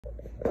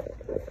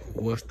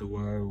What's the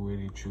word with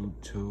it,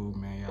 YouTube,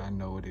 man? Y'all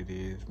know what it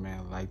is,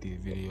 man. Like this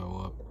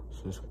video up,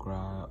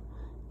 subscribe,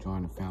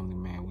 join the family,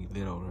 man. We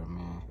lit over here,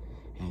 man.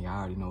 And y'all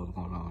already know what's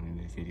going on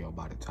in this video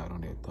by the title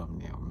on that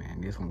thumbnail,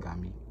 man. This one got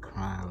me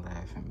crying,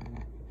 laughing,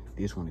 man.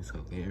 This one is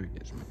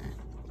hilarious, man.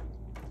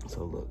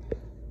 So look,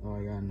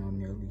 all y'all know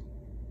Nelly.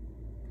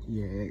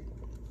 Yeah,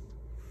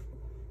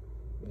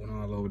 went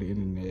all over the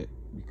internet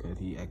because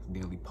he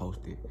accidentally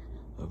posted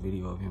a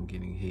video of him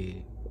getting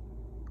head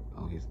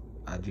on his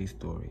IG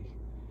story.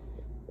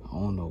 I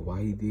don't know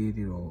why he did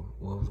it or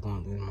what was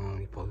going on when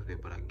he posted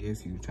it, but I guess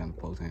he was trying to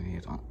post it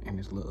in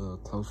his little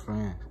close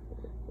friends.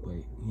 But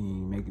he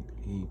ain't make it.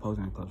 He ain't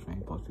posted in close friends.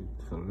 He posted it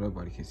so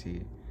everybody can see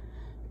it.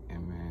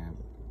 And man,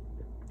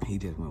 he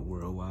just went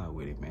worldwide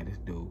with it, man. This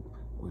dude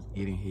was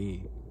getting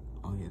head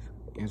on his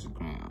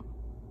Instagram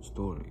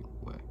story,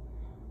 but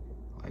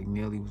like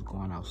Nelly was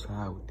going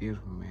outside with this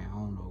one, man.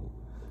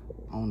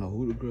 I don't know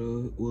who the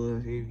girl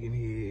was he was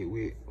getting head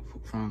with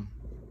from.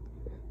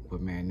 But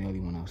man, Nelly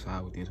went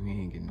outside with this. He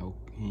ain't get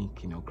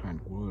no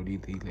current world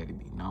either. He let it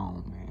be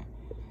known, man.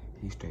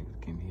 He straight was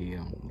getting hit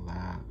on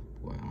live,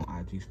 boy, on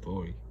IG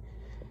story.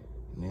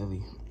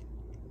 Nelly,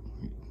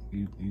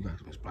 you got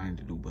some explaining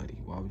to do,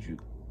 buddy. Why would you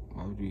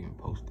even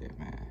post that,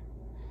 man?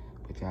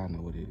 But y'all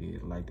know what it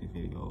is. Like this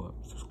video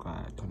up,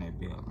 subscribe, turn that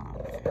bell on,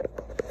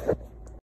 man.